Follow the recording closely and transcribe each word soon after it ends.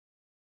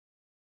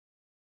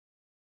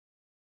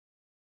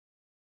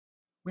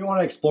We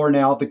want to explore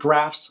now the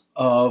graphs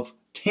of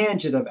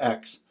tangent of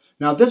x.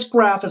 Now this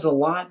graph is a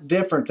lot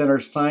different than our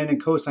sine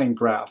and cosine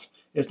graph.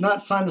 It's not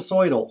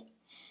sinusoidal.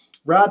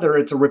 Rather,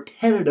 it's a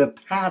repetitive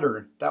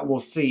pattern that we'll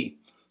see.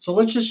 So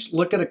let's just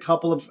look at a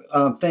couple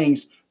of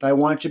things that I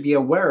want you to be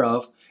aware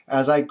of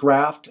as I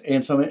graphed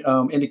and some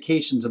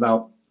indications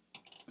about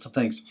some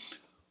things.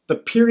 The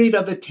period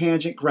of the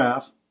tangent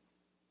graph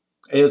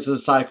is a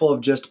cycle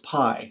of just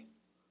pi.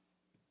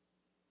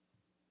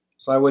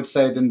 So I would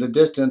say then the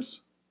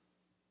distance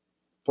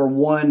for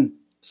one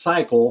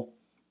cycle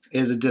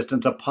is a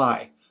distance of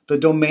pi. The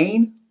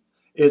domain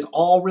is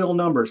all real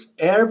numbers.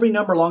 Every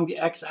number along the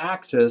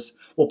x-axis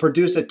will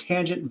produce a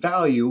tangent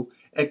value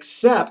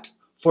except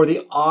for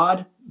the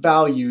odd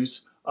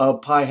values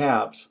of pi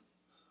halves,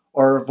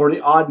 or for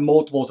the odd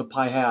multiples of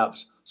pi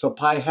halves. So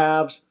pi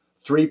halves,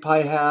 3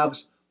 pi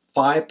halves,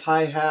 5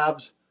 pi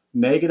halves,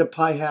 negative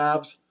pi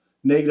halves,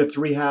 negative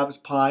 3 halves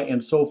pi,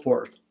 and so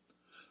forth.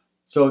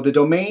 So the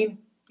domain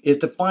is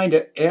defined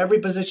at every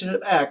position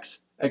of x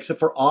except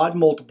for odd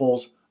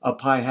multiples of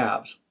pi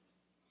halves.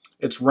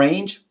 Its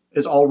range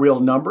is all real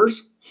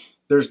numbers.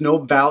 There's no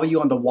value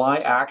on the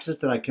y-axis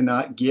that I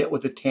cannot get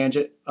with the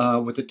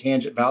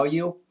tangent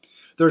value.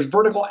 There's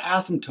vertical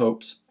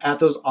asymptotes at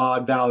those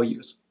odd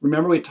values.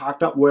 Remember we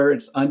talked about where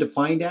it's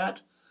undefined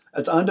at?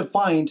 It's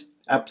undefined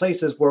at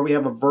places where we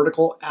have a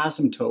vertical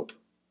asymptote.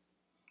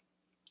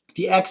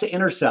 The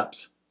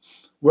x-intercepts,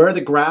 where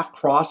the graph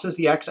crosses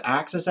the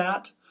x-axis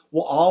at,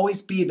 will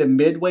always be the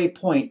midway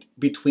point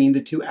between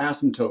the two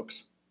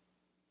asymptotes.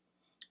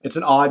 It's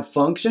an odd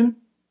function.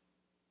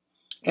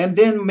 And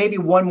then maybe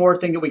one more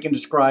thing that we can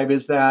describe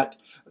is that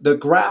the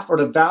graph, or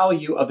the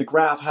value of the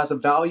graph, has a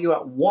value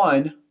at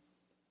 1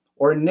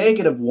 or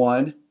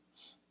 -1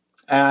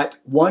 at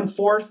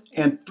 1/4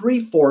 and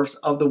 3/4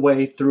 of the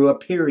way through a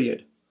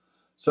period.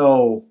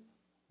 So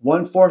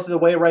 1/4 of the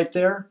way right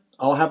there,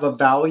 I'll have a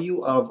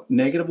value of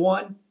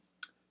 -1.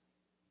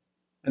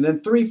 And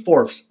then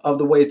 3/4 of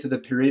the way through the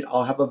period,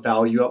 I'll have a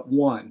value at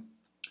 1.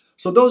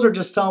 So those are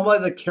just some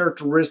of the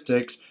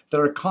characteristics that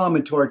are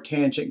common to our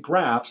tangent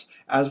graphs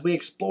as we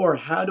explore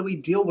how do we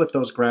deal with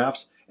those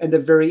graphs and the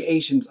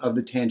variations of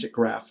the tangent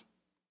graph.